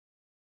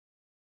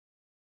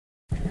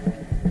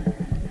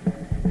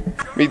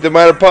Meet the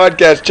Miner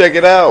Podcast. Check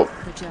it out.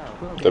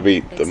 The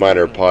Meet the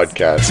Miner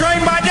Podcast.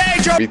 Train by day,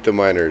 Meet the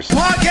Miners.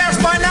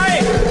 podcast by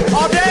night,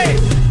 all day.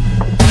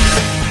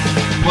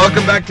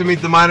 Welcome back to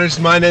Meet the Miners.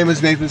 My name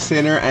is Nathan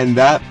Stainer, and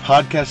that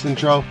podcast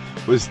intro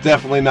was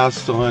definitely not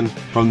stolen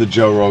from the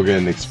Joe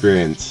Rogan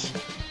Experience.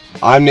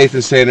 I'm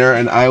Nathan Stainer,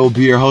 and I will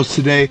be your host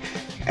today.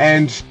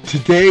 And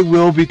today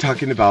we'll be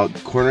talking about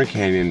Corner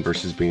Canyon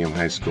versus Bingham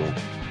High School.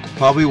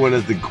 Probably one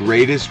of the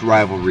greatest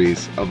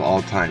rivalries of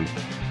all time.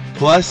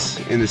 Plus,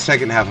 in the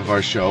second half of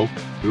our show,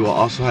 we will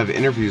also have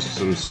interviews with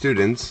some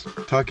students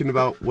talking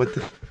about what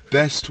the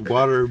best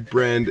water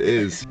brand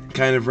is.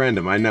 Kind of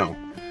random, I know.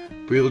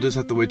 But you'll just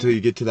have to wait till you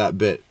get to that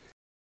bit.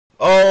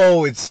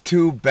 Oh, it's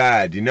too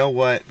bad. You know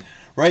what?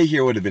 Right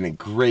here would have been a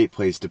great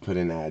place to put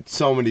an ad.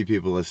 So many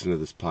people listen to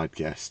this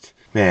podcast.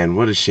 Man,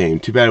 what a shame.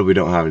 Too bad we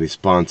don't have any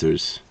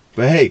sponsors.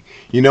 But hey,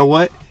 you know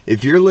what?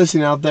 If you're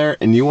listening out there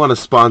and you want to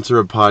sponsor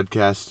a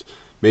podcast,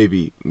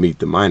 maybe Meet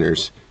the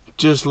Miners,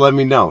 just let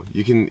me know.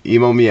 You can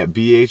email me at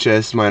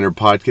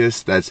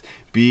bhsminerpodcast. That's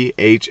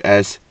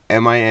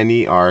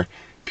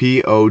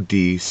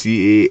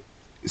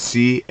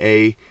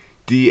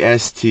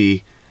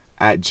bhsminerpodcast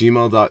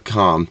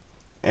 @gmail.com,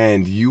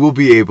 and you will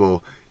be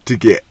able to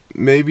get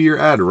maybe your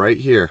ad right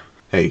here.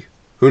 Hey,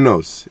 who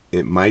knows?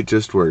 It might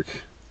just work.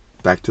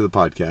 Back to the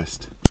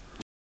podcast.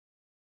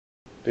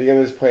 Bingham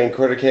is playing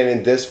Corner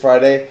Canyon this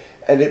Friday,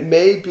 and it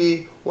may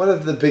be one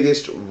of the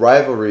biggest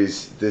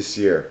rivalries this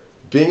year.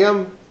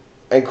 Bingham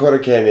and Corner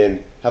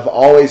Canyon have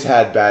always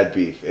had bad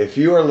beef. If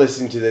you are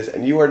listening to this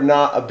and you are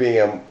not a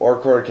Bingham or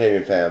Corner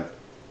Canyon fan,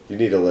 you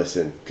need to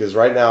listen, because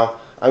right now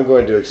I'm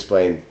going to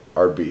explain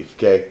our beef,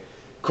 okay?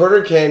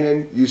 Corner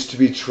Canyon used to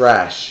be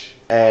trash,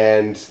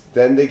 and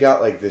then they got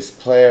like this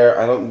player,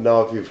 I don't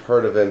know if you've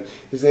heard of him,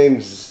 his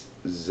name's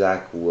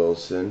Zach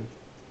Wilson,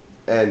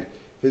 and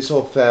his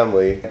whole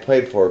family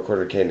played for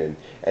Corner Canyon.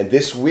 And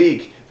this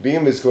week,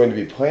 Bingham is going to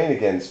be playing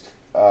against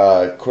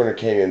Corner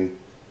Canyon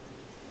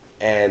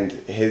and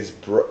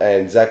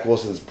and Zach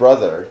Wilson's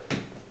brother.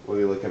 Let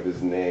me look up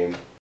his name.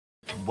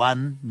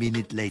 1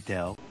 minute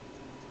later.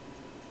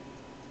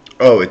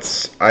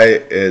 It's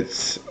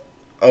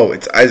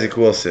Isaac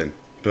Wilson.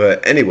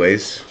 But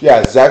anyways,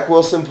 yeah, Zach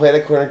Wilson played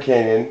at Corner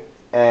Canyon,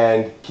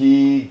 and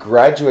he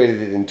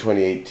graduated in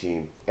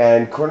 2018.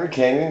 And Corner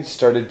Canyon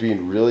started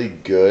being really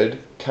good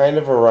kind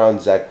of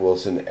around Zach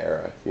Wilson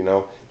era, you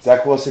know?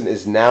 Zach Wilson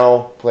is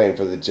now playing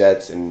for the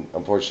Jets, and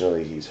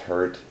unfortunately he's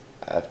hurt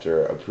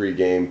after a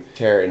pregame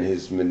tear in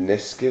his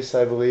meniscus,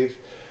 I believe.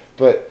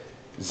 But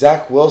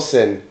Zach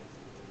Wilson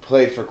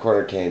played for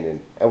Corner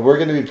Canyon, and we're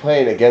going to be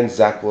playing against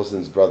Zach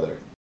Wilson's brother.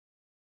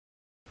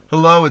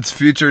 Hello, it's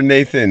Future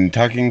Nathan,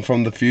 talking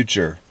from the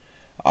future.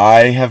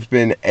 I have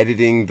been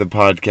editing the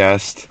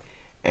podcast,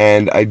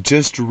 and I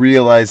just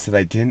realized that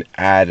I didn't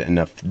add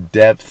enough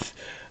depth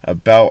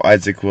about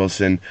Isaac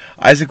Wilson.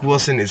 Isaac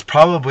Wilson is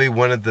probably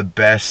one of the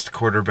best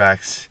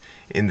quarterbacks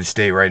in the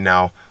state right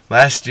now.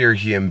 Last year,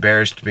 he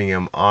embarrassed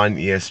Bingham on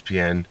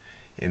ESPN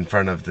in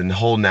front of the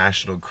whole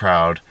national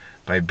crowd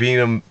by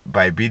beating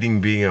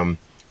Bingham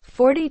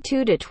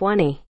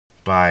 42-20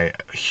 by a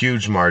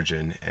huge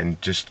margin,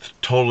 and just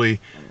totally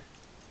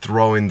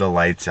throwing the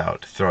lights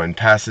out, throwing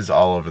passes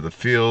all over the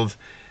field,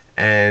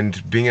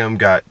 and Bingham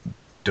got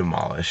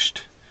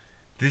demolished.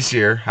 This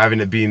year,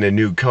 having it being a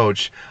new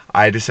coach,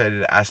 I decided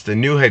to ask the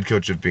new head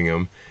coach of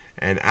Bingham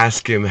and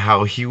ask him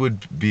how he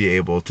would be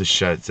able to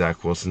shut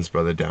Zach Wilson's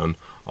brother down,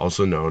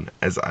 also known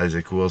as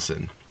Isaac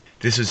Wilson.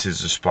 This was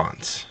his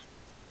response.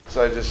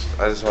 So I just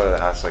wanted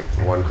to ask like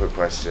one quick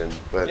question,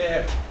 but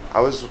yeah. I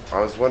was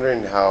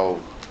wondering how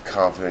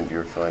confident you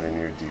were feeling in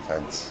your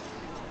defense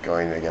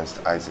going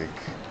against Isaac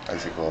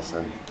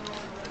Wilson.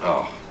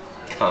 Oh,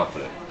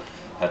 confident.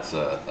 That's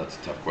a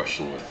tough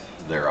question with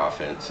their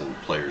offense and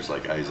players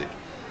like Isaac.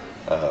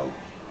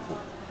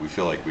 We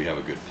feel like we have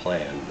a good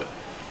plan, but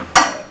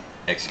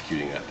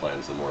executing that plan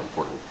is the more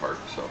important part.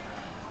 So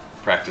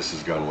practice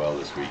has gone well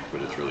this week,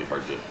 but it's really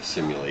hard to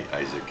simulate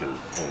Isaac and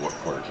what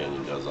Corner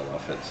Canyon does on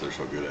offense. They're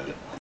so good at it.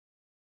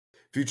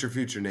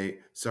 Future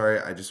Nate.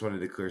 Sorry, I just wanted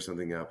to clear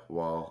something up.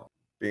 While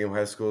Bingham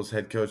High School's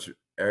head coach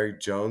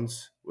Eric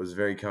Jones was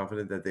very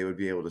confident that they would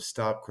be able to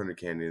stop Corner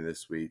Canyon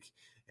this week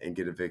and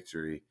get a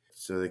victory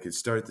so they could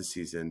start the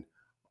season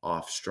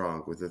off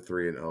strong with a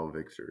 3-0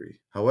 victory.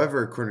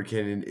 However, Corner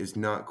Canyon is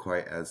not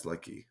quite as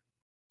lucky.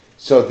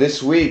 So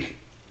this week,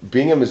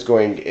 Bingham is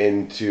going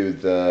into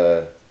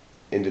the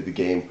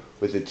game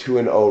with a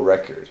 2-0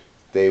 record.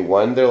 They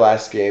won their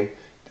last game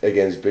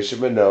against Bishop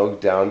Manogue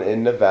down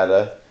in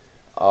Nevada.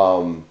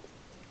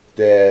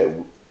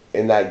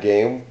 In that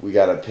game, we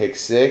got a pick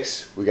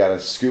six, we got a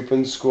scoop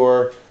and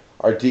score.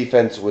 Our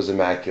defense was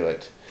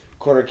immaculate.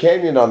 Corner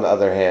Canyon, on the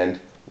other hand,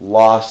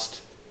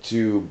 lost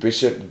to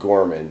Bishop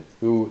Gorman,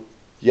 who,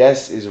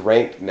 yes, is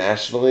ranked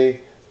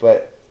nationally,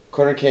 but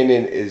Corner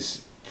Canyon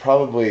is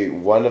probably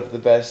one of the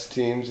best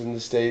teams in the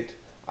state.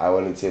 I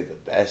wouldn't say the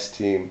best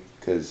team,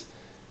 because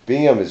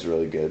Bingham is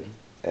really good,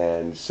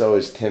 and so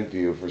is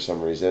Timpview for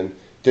some reason.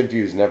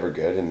 Timpview is never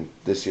good, and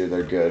this year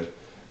they're good.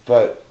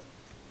 But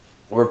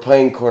we're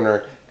playing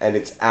Corner, and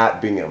it's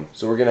at Bingham.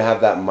 So we're going to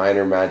have that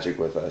minor magic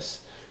with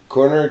us.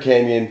 Corner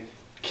Canyon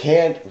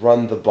can't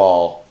run the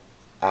ball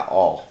at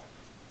all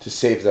to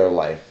save their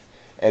life.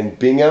 And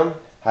Bingham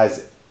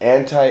has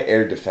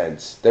anti-air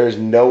defense. There's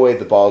no way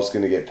the ball is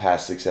going to get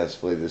passed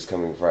successfully this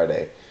coming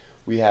Friday.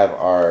 We have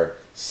our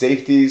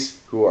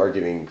safeties who are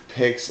getting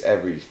picks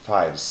every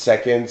 5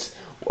 seconds.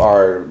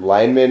 Our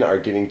linemen are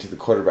getting to the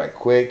quarterback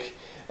quick.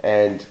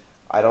 And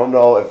I don't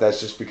know if that's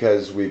just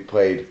because we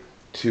played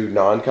 2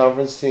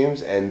 non-conference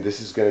teams and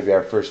this is going to be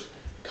our first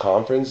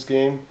conference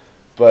game,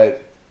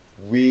 but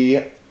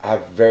we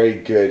have very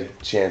good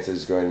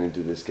chances going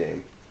into this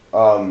game.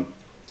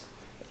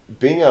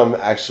 Bingham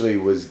actually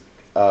was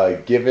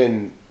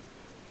given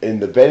in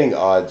the betting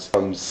odds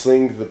from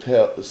Sling in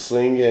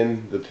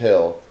the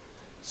Pill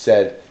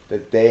said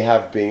that they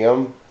have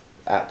Bingham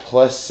at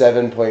plus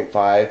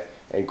 7.5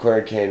 and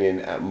Corner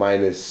Canyon at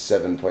minus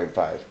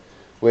 7.5,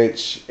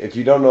 which if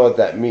you don't know what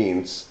that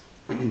means,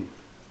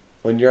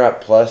 when you're at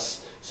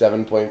plus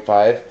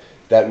 7.5,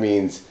 that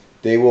means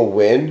they will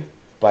win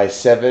by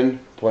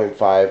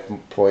 7.5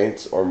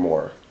 points or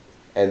more.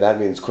 And that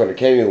means Corner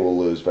Canyon will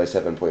lose by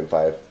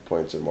 7.5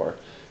 points or more.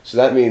 So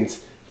that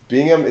means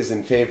Bingham is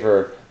in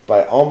favor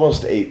by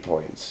almost 8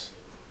 points.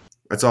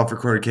 That's all for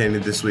Corner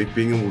Canyon this week.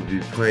 Bingham will be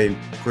playing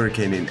Corner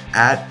Canyon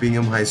at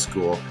Bingham High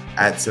School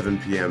at 7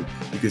 p.m.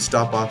 You can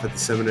stop off at the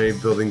seminary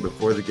building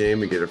before the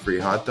game and get a free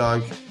hot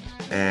dog.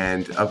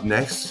 And up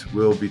next,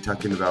 we'll be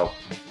talking about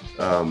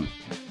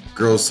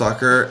girls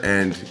soccer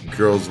and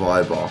girls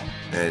volleyball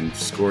and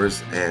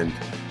scores and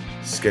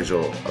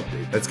schedule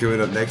update. That's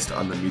coming up next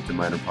on the Meet the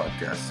Minor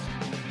podcast.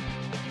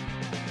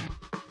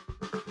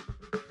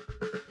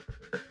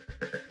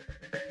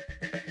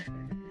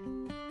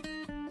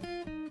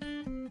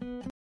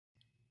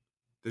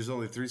 There's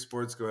only 3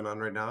 sports going on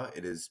right now.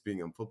 It is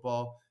Bingham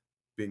football,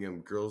 Bingham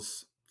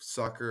girls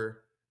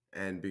soccer,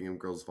 and Bingham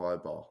girls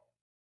volleyball.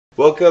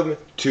 Welcome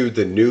to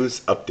the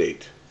news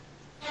update.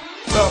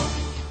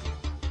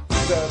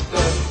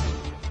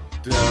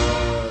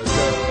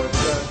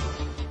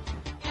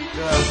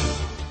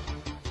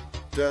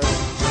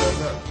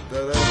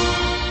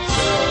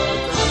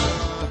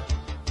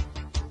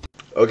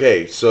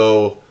 Okay,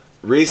 so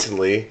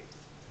recently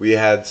we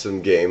had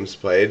some games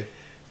played,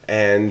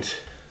 and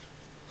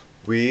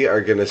we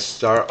are going to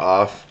start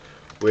off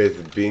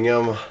with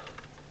Bingham.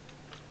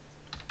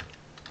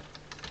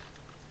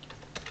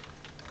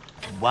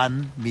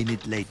 1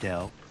 minute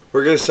later.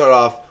 We're going to start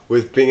off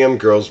with Bingham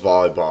girls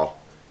volleyball.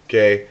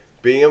 Okay,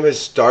 Bingham has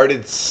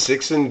started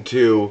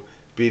 6-2,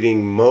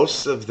 beating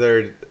most of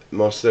their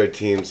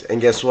teams. And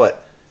guess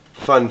what?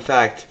 Fun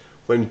fact: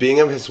 when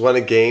Bingham has won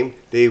a game,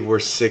 they were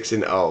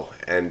 6-0.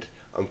 And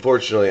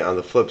unfortunately, on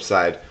the flip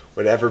side,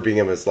 whenever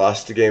Bingham has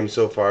lost a game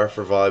so far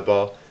for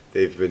volleyball,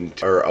 they've been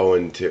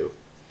 0-2.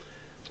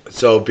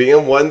 So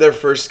Bingham won their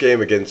first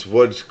game against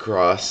Woods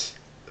Cross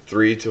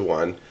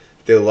 3-1.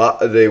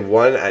 They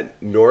won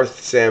at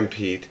North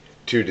Sanpete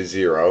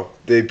 2-0.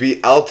 They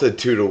beat Alta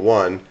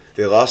 2-1.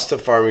 They lost to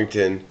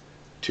Farmington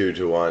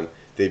 2-1.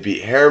 They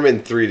beat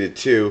Harriman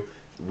 3-2.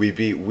 We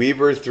beat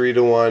Weber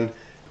 3-1.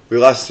 We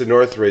lost to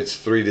Northridge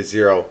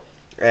 3-0.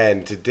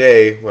 And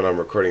today, when I'm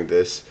recording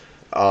this,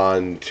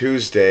 on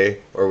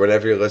Tuesday, or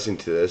whenever you're listening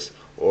to this,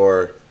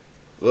 or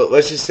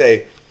let's just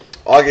say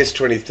August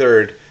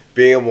 23rd,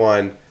 Bingham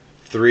won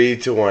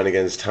 3-1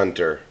 against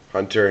Hunter.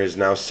 Hunter has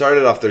now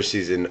started off their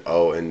season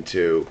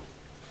 0-2.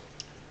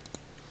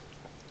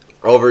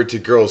 Over to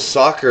girls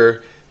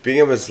soccer,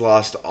 Bingham has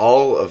lost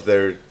all of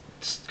their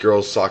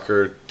girls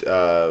soccer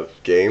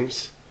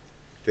games.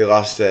 They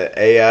lost to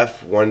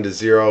AF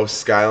 1-0,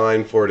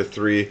 Skyline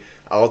 4-3,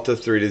 Alta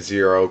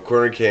 3-0,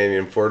 Corner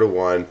Canyon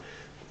 4-1,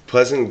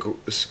 Pleasant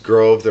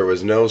Grove there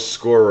was no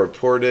score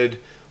reported,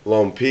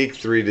 Lone Peak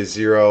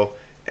 3-0,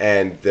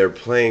 and they're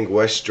playing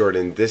West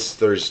Jordan this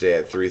Thursday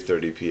at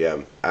 3:30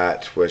 p.m.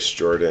 at West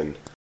Jordan.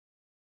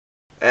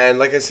 And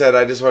like I said,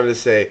 I just wanted to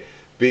say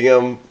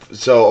Bingham.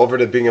 So over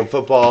to Bingham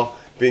football.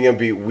 Bingham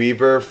beat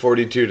Weber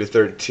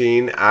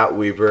 42-13 at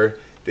Weber.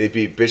 They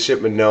beat Bishop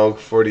Minogue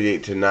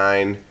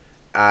 48-9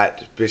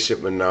 at Bishop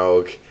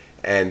Minogue.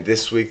 And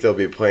this week they'll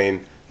be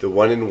playing the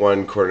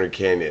 1-1 Corner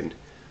Canyon.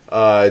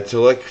 To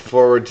look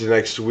forward to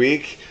next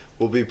week,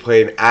 we'll be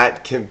playing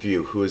at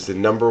Timpview, who is the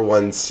number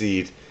 1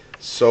 seed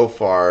so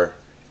far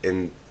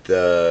in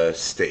the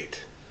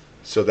state.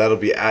 So that'll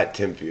be at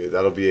Timpview.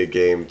 That'll be a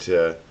game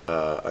to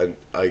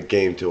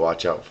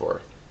watch out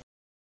for.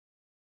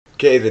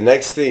 Okay, the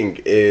next thing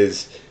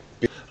is,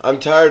 I'm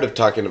tired of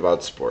talking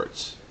about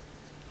sports.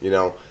 You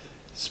know,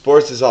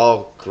 sports is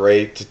all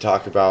great to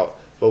talk about,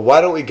 but why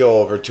don't we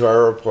go over to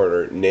our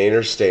reporter,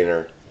 Nainer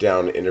Stainer,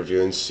 down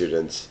interviewing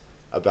students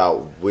about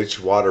which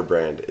water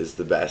brand is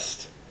the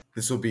best.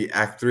 This will be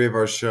Act 3 of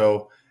our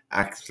show,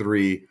 Act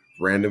 3,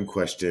 Random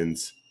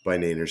Questions by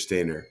Nainer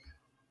Stainer.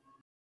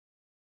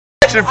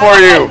 Question for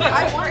you.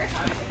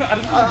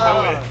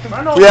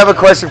 We have a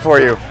question for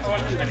you.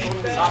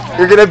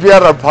 You're going to be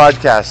on our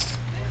podcast.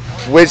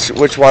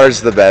 Which water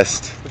is the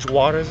best? Which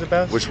water is the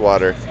best? Which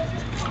water?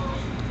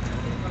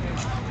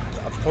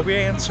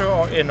 appropriate answer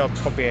or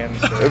inappropriate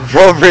answer?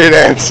 Appropriate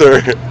answer.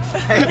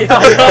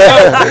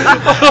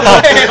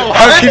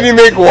 How can you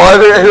make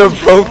water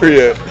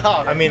inappropriate?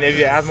 I mean, if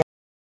you add more.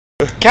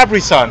 Capri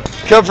Sun.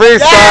 Capri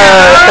Sun.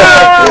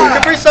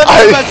 Capri Sun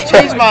is the best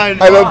cheese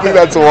mine. I don't think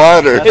that's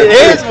water. It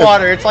is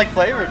water. It's like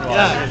flavored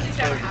water.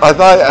 I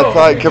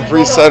thought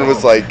Capri Sun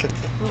was like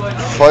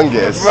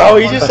fungus. Bro,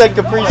 he just said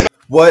Capri Sun.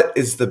 What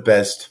is the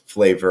best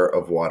flavor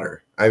of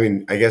water? I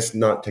mean, I guess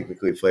not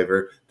technically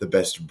flavor, the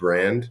best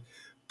brand.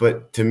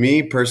 But to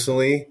me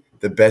personally,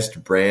 the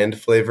best brand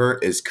flavor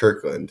is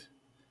Kirkland.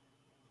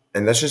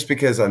 And that's just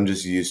because I'm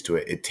just used to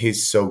it. It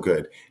tastes so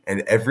good.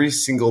 And every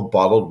single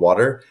bottled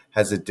water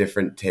has a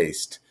different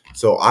taste.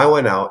 So I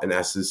went out and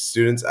asked the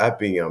students at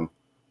Bingham,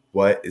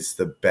 what is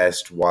the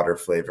best water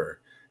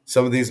flavor?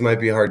 Some of these might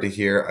be hard to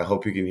hear. I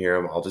hope you can hear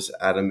them. I'll just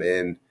add them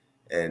in,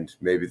 and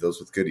maybe those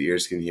with good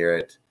ears can hear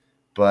it.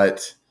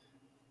 But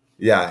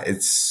yeah,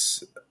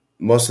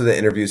 most of the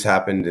interviews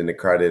happened in a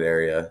crowded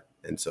area.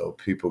 And so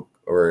people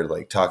were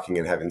like talking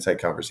and having side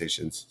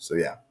conversations. So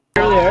yeah.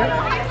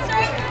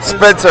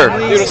 Spencer,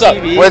 what's up?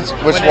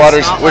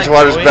 Which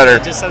water's better,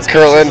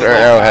 Kirkland or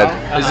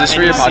Arrowhead? Is this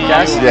for your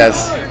podcast?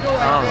 Yes. I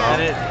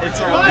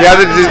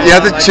don't know. You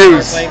have to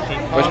choose.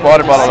 Which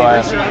water bottle do I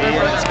have?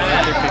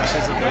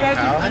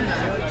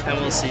 And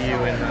we'll see you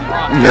in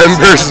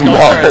Members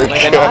Mark.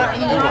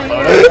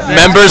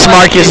 Members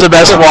Mark is the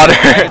best water.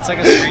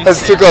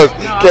 That's too close.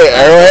 Okay,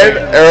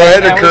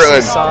 Arrowhead or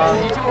Kirkland?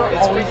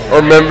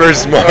 Or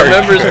Members Mark?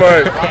 Members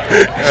Mark.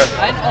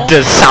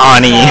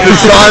 Dasani,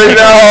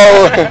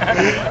 no.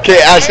 Okay,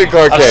 Ashley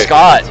Clark.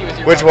 Scott.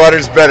 Which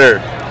water's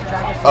better?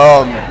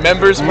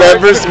 Members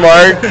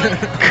Mark,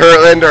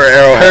 Kirkland or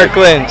Arrowhead?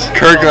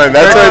 Kirkland.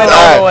 That's what it's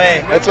at.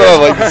 That's what I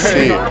like to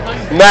see.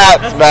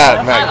 Matt.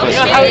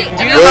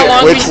 Do you know how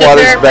long Which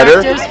water's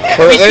better? We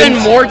Kirkland spend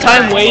more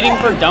time waiting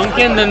for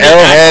Duncan than the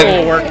Arrowhead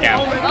actual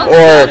workout.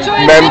 or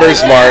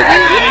Members Mark?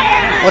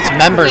 What's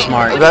Members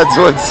Mark? That's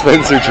what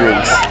Spencer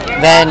drinks.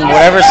 Then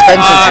whatever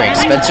Spencer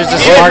drinks. Spencer's a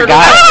smart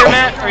guy.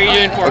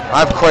 I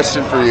have a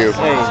question for you.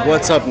 Hey,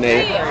 what's up,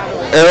 Nate?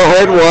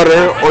 Arrowhead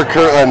water or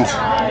Kirkland?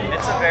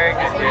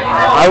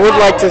 I would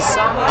like to.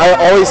 I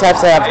always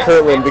have to have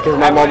Kirtland because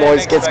my mom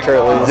always gets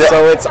Kirtland,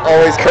 so it's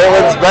always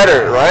Kirtland's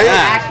better, right?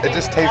 Yeah. It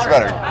just tastes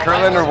better.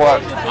 Kirtland or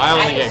what? I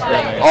only get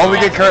Kirtland. Only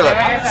get Kirtland.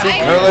 See,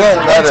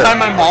 Kirtland's better. One time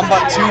my mom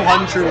bought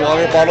 200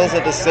 water bottles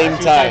at the same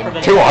time.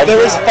 200? There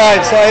was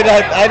 5, so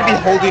I'd be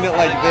holding it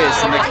like this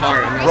in the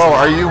car. Bro,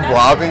 are you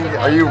robbing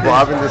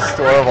the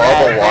store of all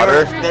the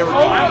water?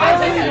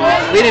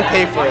 We didn't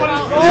pay for it.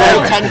 It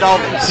was $10.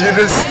 You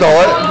just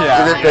stole it? Yeah.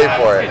 You didn't pay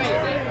for it.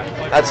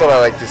 That's what I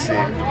like to see.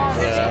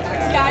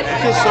 I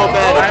feel so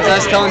bad because I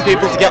was telling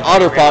people to get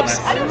Otter Pops,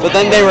 but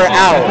then they were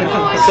out,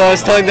 so I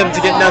was telling them to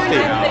get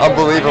nothing.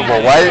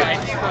 Unbelievable.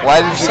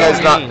 Why did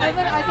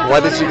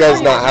you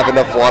guys not have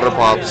enough Water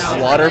Pops?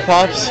 Water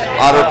Pops?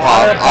 Otter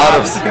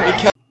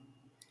Pops.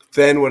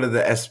 Then one of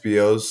the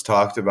SBOs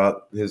talked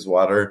about his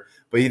water,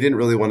 but he didn't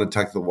really want to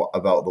talk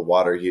about the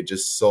water. He had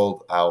just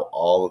sold out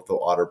all of the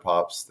Otter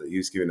Pops that he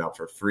was giving out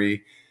for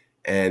free,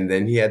 and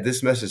then he had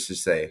this message to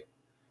say.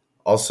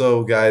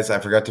 Also, guys, I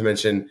forgot to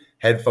mention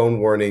headphone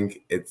warning.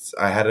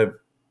 I had to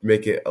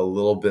make it a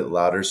little bit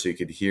louder so you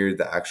could hear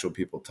the actual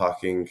people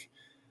talking,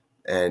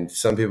 and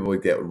some people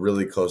would get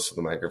really close to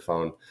the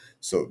microphone.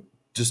 So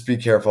just be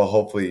careful.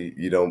 Hopefully,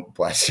 you don't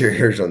blast your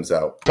eardrums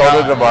out.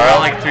 Soda tomorrow.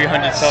 Like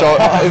 300 So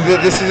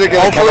this isn't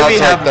going to come out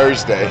until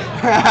Thursday.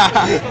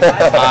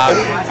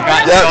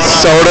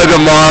 Soda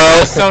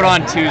tomorrow. Soda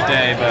on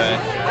Tuesday, but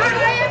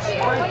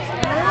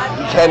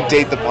You can't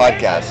date the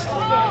podcast.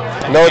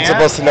 No one's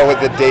supposed to know what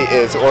the date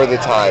is or the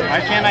time. why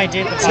can't I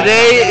date the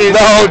Today is...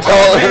 No,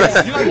 don't.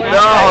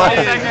 No.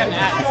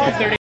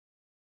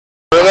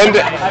 Kirkland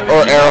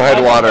or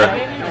Arrowhead water?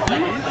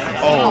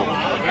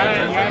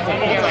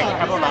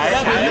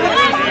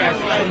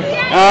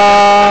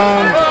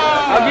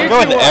 I'll go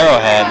with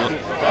Arrowhead.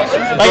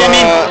 Like, I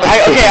mean,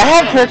 I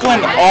have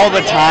Kirkland all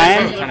the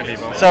time,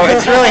 so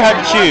it's really hard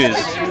to choose.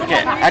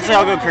 Okay, actually,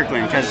 I'll go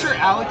Kirkland because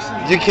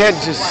You can't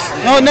just...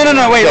 no,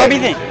 wait, let me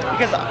think.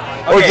 Because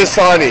Or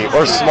Dasani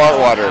or Smart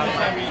Water.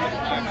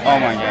 oh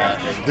my god,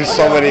 There's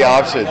so many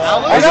options.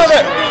 I know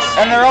that,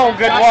 and they're all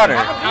good water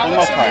for the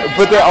most part.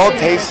 But they all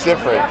taste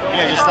different.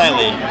 Yeah, just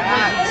slightly.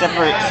 Except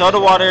for soda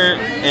water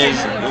is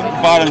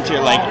bottom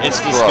tier, like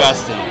it's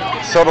disgusting.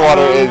 Soda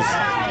water is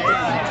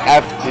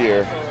F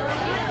tier.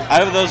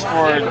 Out of those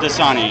four,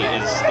 Dasani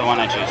is the one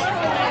I choose.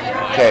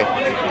 Okay.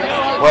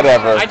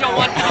 Whatever. I don't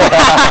want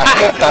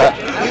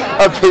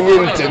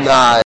Opinion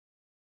denied.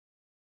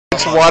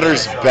 Which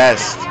water's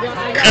best?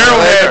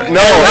 Arrowhead. No.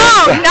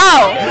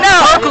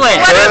 Kirkland.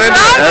 Kirkland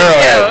or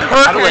Arrowhead?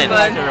 Kirkland.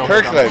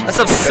 Kirkland.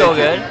 So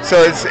good. So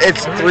it's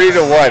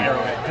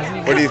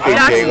 3-1. What do you think,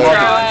 Caitlin?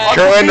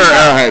 Kirkland or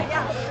Arrowhead?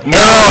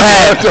 No,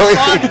 don't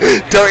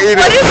eat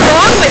it. What is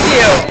wrong with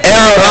you?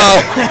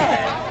 Arrowhead.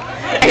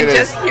 I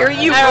just hear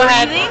you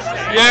breathing.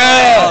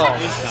 Yeah.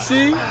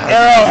 See?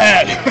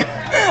 Arrowhead.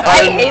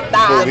 I hate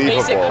that.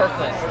 Unbelievable.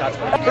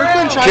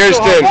 Kirkland tries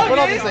Kirsten. so hard. What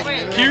are these, like,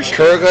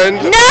 Kirkland.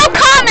 No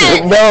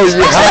comment. No,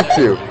 you have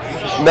to.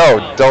 No,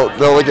 don't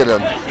look at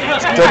him.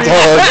 Don't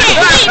tell him.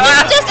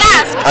 Just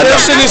ask.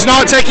 Kirsten is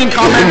not taking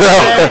comments.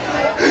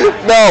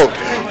 No,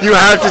 you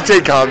have to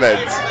take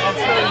comments.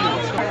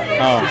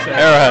 Oh,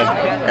 Arrowhead.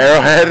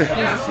 Arrowhead?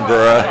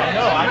 Bruh.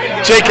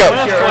 Jacob.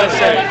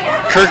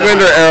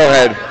 Kirkland or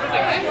Arrowhead?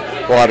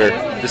 Water.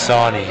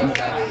 Dasani.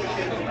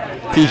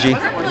 PG.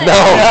 No.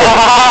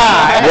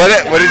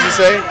 What did you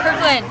say?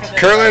 Kirkland.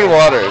 Kirkland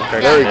water.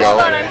 There we go.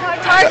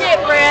 Target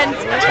brand.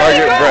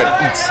 Target bread.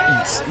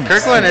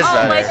 Kirkland is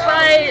better.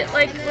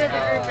 Like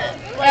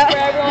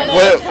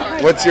where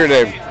everyone What's your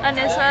name?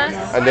 Anissa.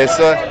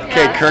 Anissa?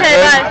 Okay,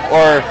 Kirkland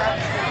or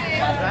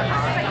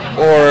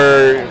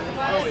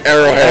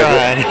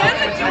Arrowhead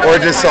or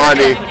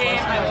Dasani.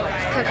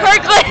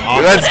 Kirkland.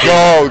 Let's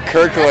go,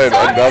 Kirkland.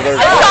 Another.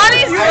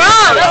 Dasani's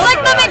strong. That's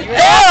like the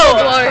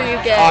McDonald's water you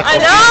get. I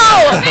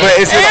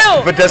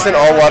know. But doesn't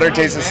all water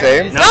taste the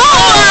same? No.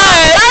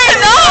 I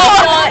know.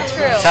 Not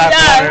true. Tap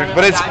water.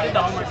 But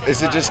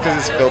is it just because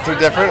it's filtered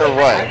different or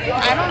what?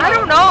 I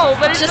don't know,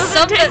 but it's just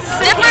something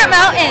different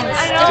mountains.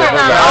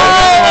 Different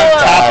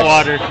mountains. Tap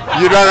water.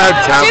 You don't have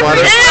tap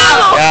water?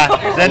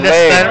 Yeah. Then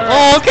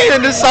okay,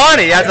 then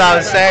Dasani. That's what I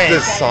was saying.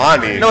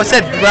 Dasani. No, it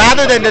said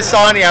rather than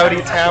Dasani, I would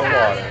eat tap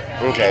water.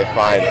 Okay,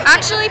 fine.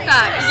 Actually,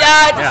 facts.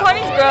 Yeah,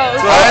 Dasani's gross.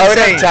 I would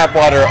have tap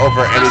water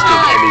over anything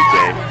any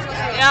day.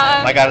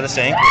 Yeah. Like out of the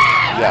sink?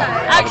 Yeah.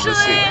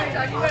 Actually,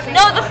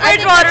 no, the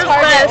fridge water's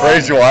best.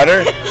 Fridge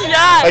water?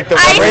 Yeah. Like the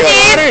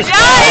Ices.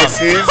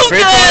 Ices?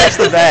 Fridge water's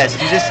the best.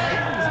 You just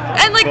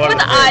And like with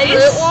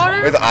ice.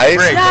 with ice?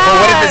 Yeah. But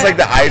what if it's like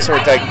the ice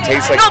where it like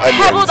tastes like No, onions?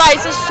 pebbled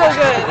ice is so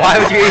good. Why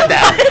would you eat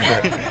that?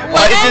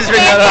 Why did you just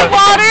bring that up?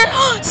 Water,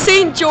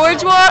 St.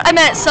 George water. I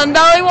meant Sun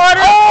Valley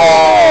water.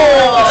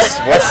 Oh,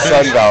 what's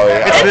Sun Valley?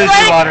 It's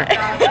bougie water.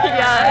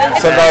 Yeah.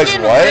 Sun Valley's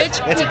what?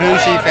 It's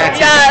bougie, fancy.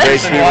 Yeah.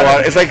 Racing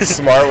water. It's like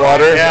smart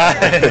water. Yeah.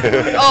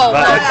 Oh,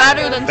 but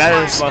better than Better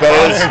than smart. smart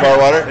Better than smart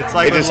water. It's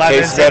like it with just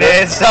tastes lemons in better.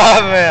 it and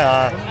stuff.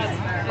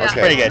 Yeah. It's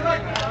pretty good.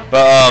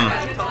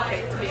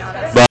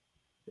 But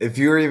if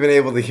you were even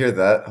able to hear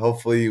that,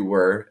 hopefully you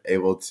were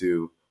able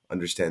to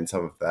understand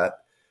some of that.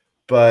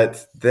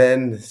 But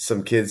then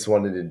some kids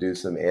wanted to do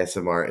some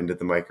ASMR into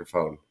the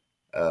microphone.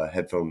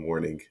 Headphone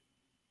warning.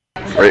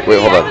 Wait,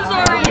 hold on.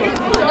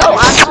 No,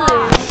 actually.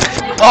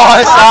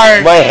 Oh,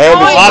 sorry. My hand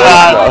is My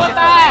bad.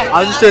 bad. I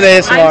was just doing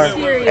ASMR.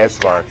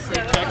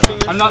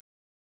 ASMR. I'm not.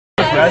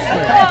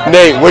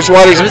 Nate, which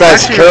water's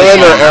best,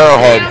 Kirkland or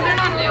Arrowhead?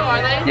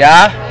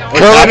 Yeah?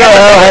 Kirkland or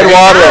Arrowhead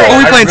water? Oh,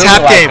 we playing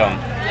tap game.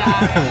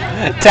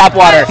 Tap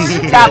water.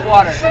 Tap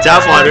water.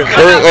 Tap water.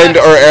 Kirkland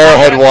or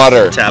Arrowhead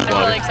water? Tap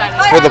water.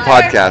 For the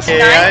podcast.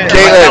 Yeah.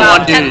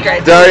 Caitlin, did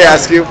I already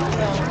ask you?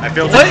 I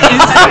feel what is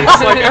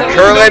this?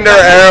 Kirkland or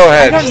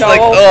Arrowhead? It's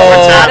like,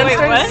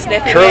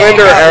 Kirkland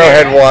or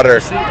Arrowhead water?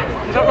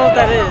 I don't know what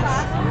that is.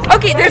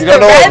 Okay, there's You the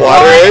don't know red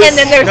what water one, is? and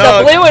then there's No.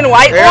 the blue and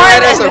white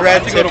Arrowhead one. has a and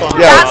red tip on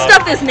it. Yeah. that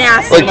stuff is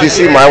nasty. Like, do you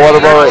see my water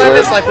bottle right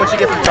It's here? like what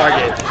you get from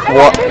Target.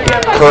 What?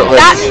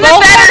 Kirkland. That's the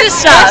better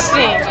stuff.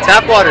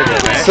 Tap water then.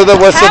 So then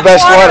what's the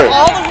best water?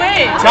 All the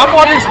way. Tap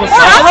water is what's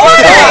Tap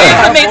water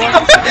is amazing.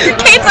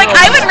 Kate's like,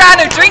 I would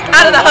rather drink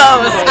out of the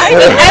hose. I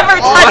would never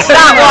touch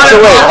that water.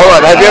 So wait, hold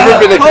on. Have you ever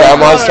been to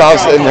Grandma's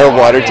house and her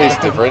water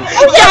tastes different?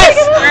 Yes,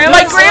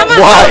 my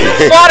grandma's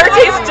Why? water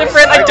tastes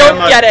different. I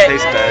don't get it.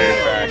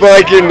 But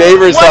like your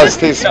neighbor's house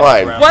tastes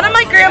fine. One of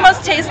my grandma's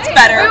tastes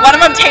better. One of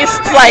them tastes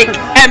like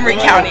Emery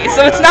County,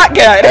 so it's not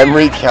good.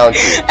 Emery County.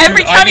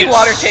 Emery County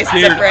water tastes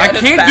different. I It's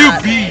can't bad.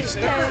 do bees.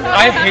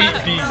 I hate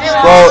bees.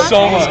 Well,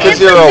 So it's much. because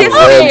you're a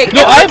wimp.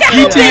 No, I have Look at how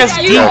big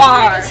PTSD. you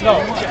are.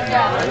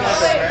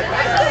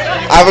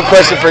 I have a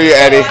question for you,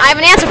 Annie. I have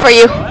an answer for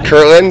you.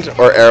 Kirkland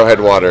or Arrowhead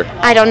water?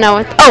 I don't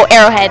know. Oh,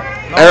 Arrowhead.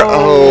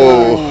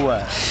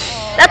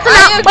 That's the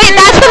mountain. Wait,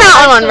 that's the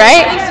mountain one,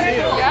 right?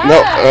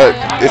 No,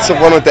 it's the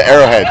one with the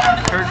arrowhead.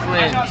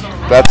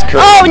 That's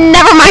Kirkland. Oh,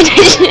 never mind.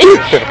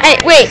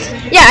 Wait.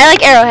 Yeah, I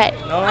like Arrowhead.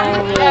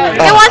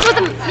 The ones with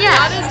the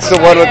It's the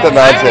one with the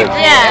mountain.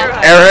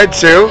 Yeah. Arrowhead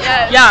too?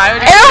 Yeah,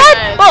 Arrowhead.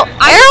 Well,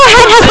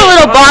 Arrowhead has the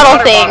little bottle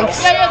things.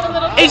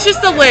 it's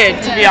just the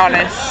lid, to be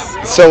honest.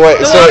 So wait,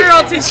 water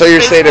all tastes so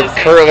you're saying if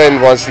tasty.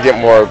 Kirkland wants to get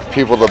more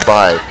people to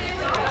buy,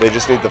 they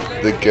just need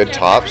the good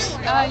tops,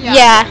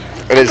 Yeah.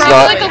 and it's Probably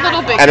not, like a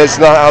little bit. and it's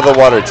not how the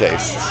water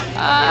tastes.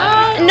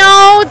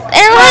 No,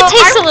 Arrowhead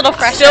tastes a little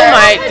fresher. Still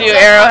might do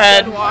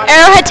Arrowhead.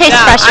 Arrowhead tastes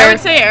fresher. I would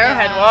say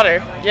Arrowhead water.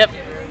 Yep.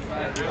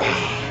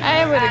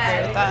 I would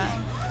agree with that.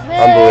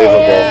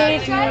 Unbelievable.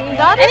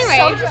 Anyway.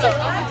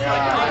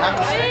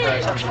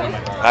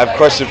 I have a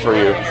question for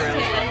you.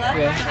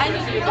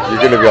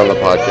 You're going to be on the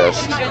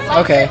podcast.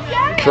 Okay.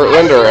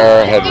 Kirkland or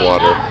Arrowhead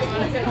water?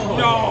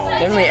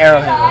 Definitely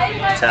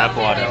Arrowhead. Tap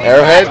water.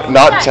 Arrowhead?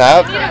 Not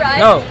tap?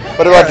 No.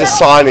 What about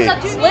Dasani?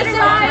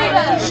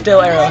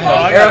 Still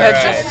Arrowhead.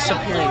 Arrowhead's just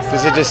superior.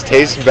 Does it just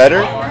taste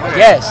better?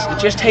 Yes, it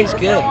just tastes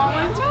good.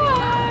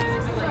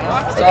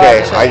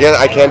 Okay,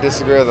 I can't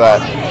disagree with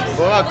that.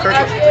 What about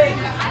Kirkland?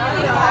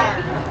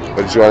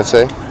 What did you want to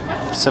say?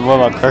 So what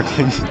about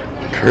Kirkland?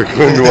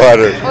 Kirkland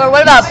water. Or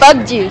what about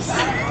bug juice?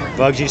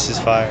 Bug juice is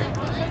fire.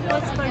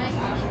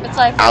 It's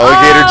like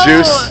Alligator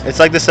juice. It's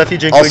like the stuff you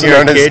drink Also when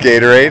you're known a as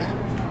kid. Gatorade.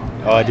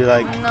 Oh, I do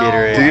like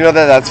Gatorade. Do you know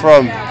that that's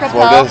from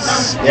Florida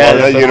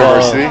Yeah,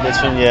 University? That's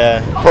from,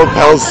 yeah.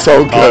 Propel's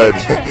so good.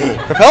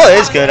 Propel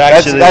is good,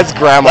 actually. That's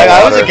grandma Like,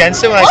 I was water.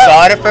 against it when I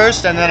saw it at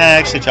first, and then I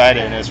actually tried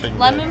it, and it was freaking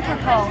lemon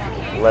propel.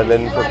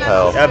 Lemon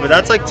Propel. Yeah, but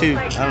that's like I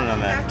don't know,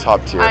 man.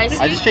 Top tier. Ice.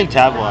 I just drink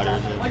tap water.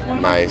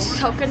 Nice.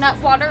 Coconut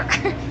water.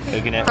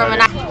 Coconut From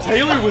water.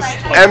 Taylor was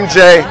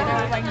MJ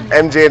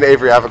and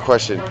Avery, I have a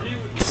question.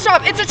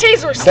 Stop! It's a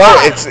taser. No,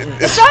 Stop! it's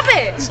Stop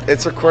it!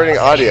 it's recording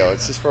audio.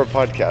 It's just for a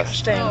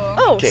podcast.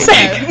 Oh, Okay.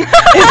 sick. Is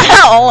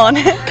that all on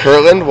it?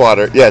 Kirkland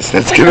water. Yes,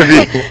 that's gonna be.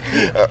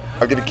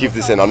 I'm gonna keep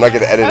this in. I'm not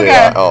gonna edit it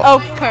out. Oh,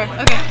 okay.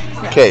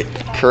 Okay.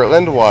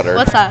 Kirkland water.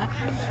 What's that?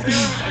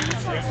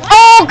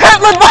 Oh,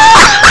 Kirkland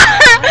water!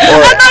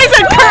 I thought he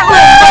said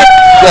Kirkland.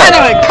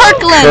 Anyway,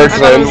 Kirkland.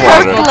 Kirkland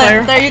water.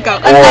 Kirkland. There you go.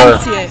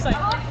 Enunciate.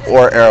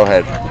 Or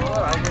Arrowhead.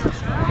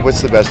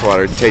 What's the best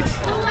water? Take.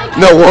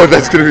 No, whoa,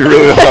 that's gonna be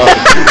really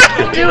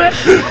hot. Do it.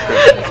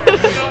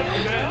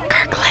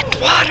 Kirkland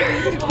water.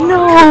 Kirkland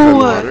No.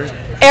 water.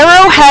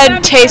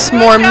 Arrowhead tastes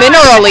more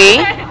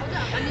minerally,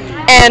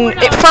 and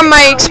from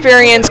my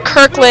experience,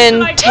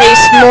 Kirkland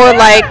tastes more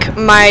like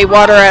my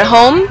water at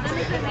home,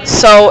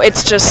 so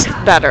it's just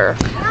better.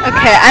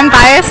 Okay, I'm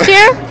biased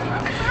here.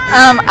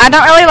 I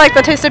don't really like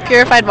the taste of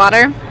purified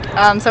water.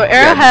 So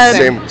Arrowhead.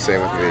 Same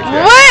with me.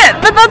 Yeah.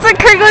 What? But that's what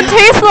Kirkland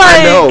tastes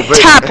like. I know, but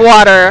Tap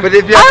water. But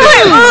if you have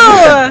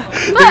to,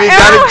 if you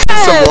gotta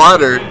choose some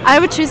water, I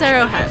would choose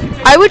Arrowhead.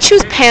 I would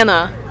choose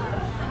Pana.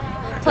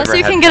 Plus, Never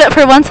you had can get it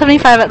for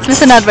 $175 at Smith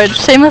 & Edwards.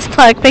 Shameless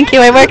plug. Thank you.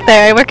 I work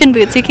there. I work in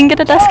Boots. You can get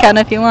a discount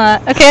if you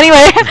want. Okay.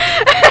 Anyway.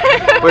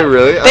 wait,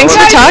 really? Thanks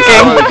for talking.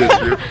 I want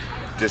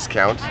a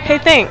discount. Hey,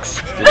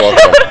 thanks. You're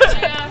welcome.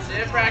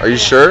 Are you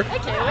sure?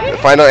 The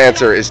final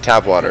answer is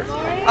tap water.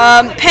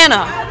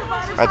 Pana.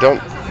 I don't.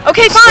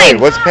 Okay, Explain,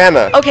 fine. what's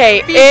Pana?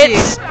 Okay,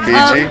 it's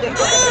Fiji?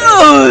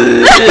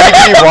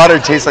 Fiji water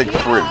tastes like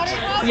fruit.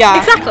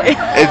 yeah. Exactly.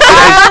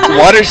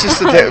 Water's just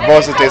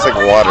supposed to taste like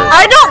water.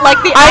 I don't like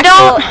the.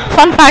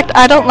 Fun fact,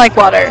 I don't like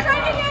water.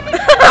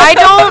 I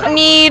don't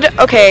need.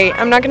 Okay,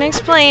 I'm not gonna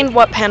explain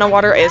what Pana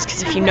water is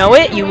because if you know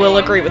it, you will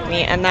agree with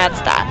me, and that's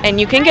that. And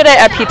you can get it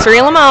at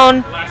Pizzeria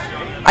Limone.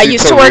 I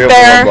used to work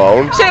there.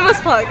 Shameless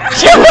plug.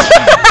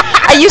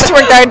 I used to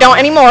work there. I don't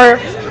anymore.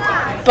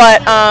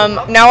 But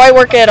now I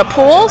work at a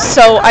pool,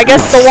 so I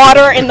guess the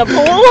water in the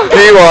pool.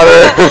 Pea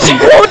water.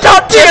 Oh,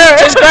 top tier.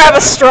 Just grab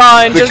a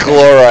straw and The just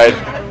chloride.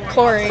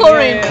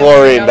 chlorine.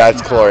 Chlorine,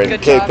 that's chlorine. Good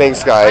Okay, job.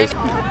 thanks guys.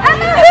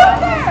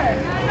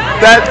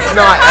 That's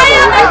not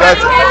Emma.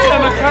 That's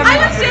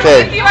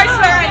okay.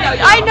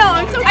 I know.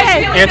 It's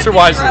okay. Answer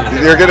wisely.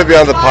 You're gonna be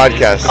on the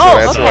podcast. So Oh,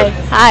 answer okay. what-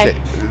 Hi.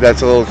 Okay,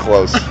 that's a little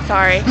close.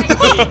 Sorry.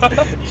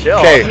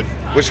 Okay,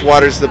 which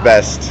water's the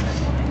best?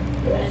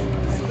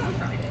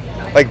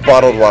 Like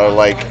bottled water,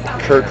 like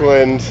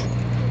Kirkland,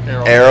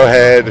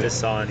 Arrowhead,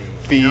 Dasani.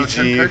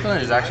 Fiji,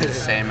 Kirkland is actually the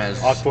same as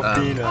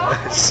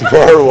Aquafina.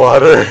 Smart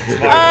Water,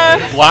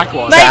 Black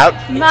water.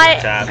 Tap, My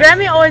Tap.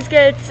 Grammy always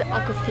gets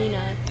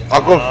Aquafina. See,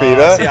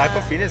 Aquafina.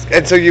 Aquafina's good.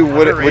 And so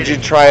would you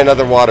try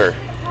another water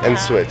and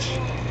switch?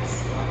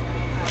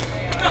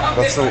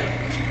 That's the,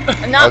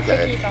 I'm not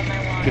Okay. picky about my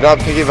water. You're not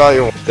picky about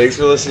your. Thanks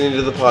for listening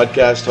to the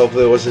podcast.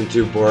 Hopefully it wasn't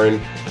too boring,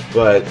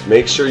 but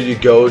make sure you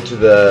go to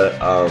the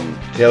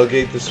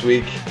tailgate this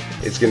week.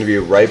 It's going to be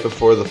right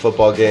before the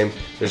football game.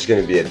 There's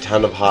going to be a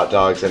ton of hot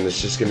dogs, and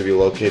it's just going to be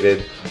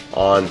located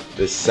on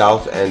the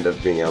south end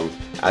of Bingham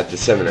at the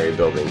seminary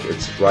building.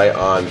 It's right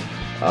on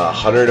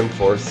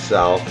 104th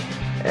South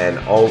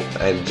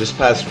and just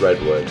past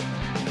Redwood.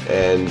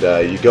 And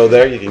you go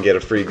there, you can get a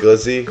free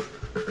glizzy,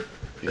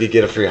 you can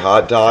get a free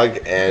hot dog,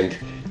 and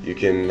you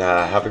can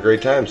have a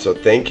great time. So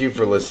thank you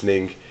for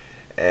listening,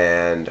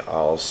 and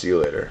I'll see you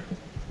later.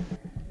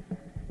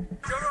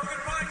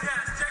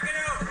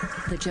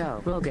 The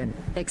Joe Rogan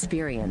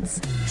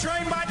Experience.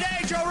 Train by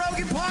day, Joe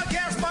Rogan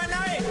podcast by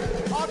night,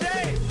 all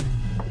day.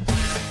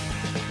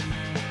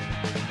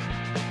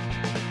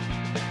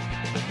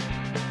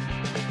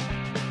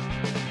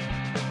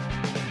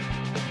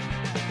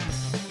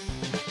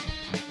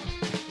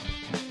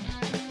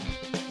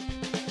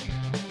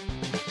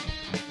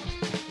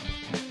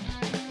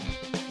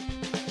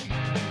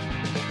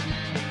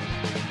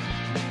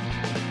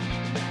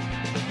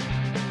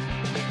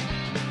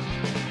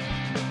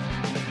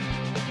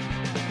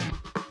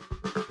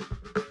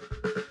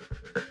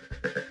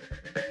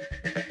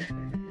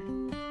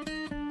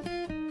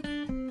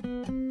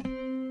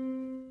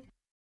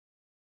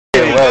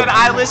 Dude,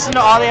 I listened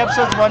to all the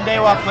episodes one day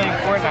while playing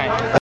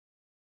Fortnite.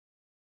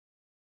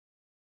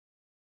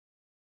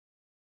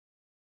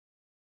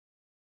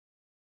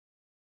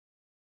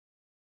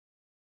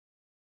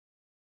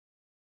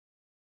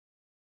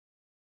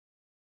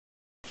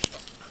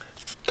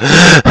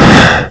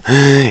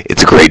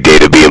 It's a great day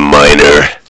to be a miner.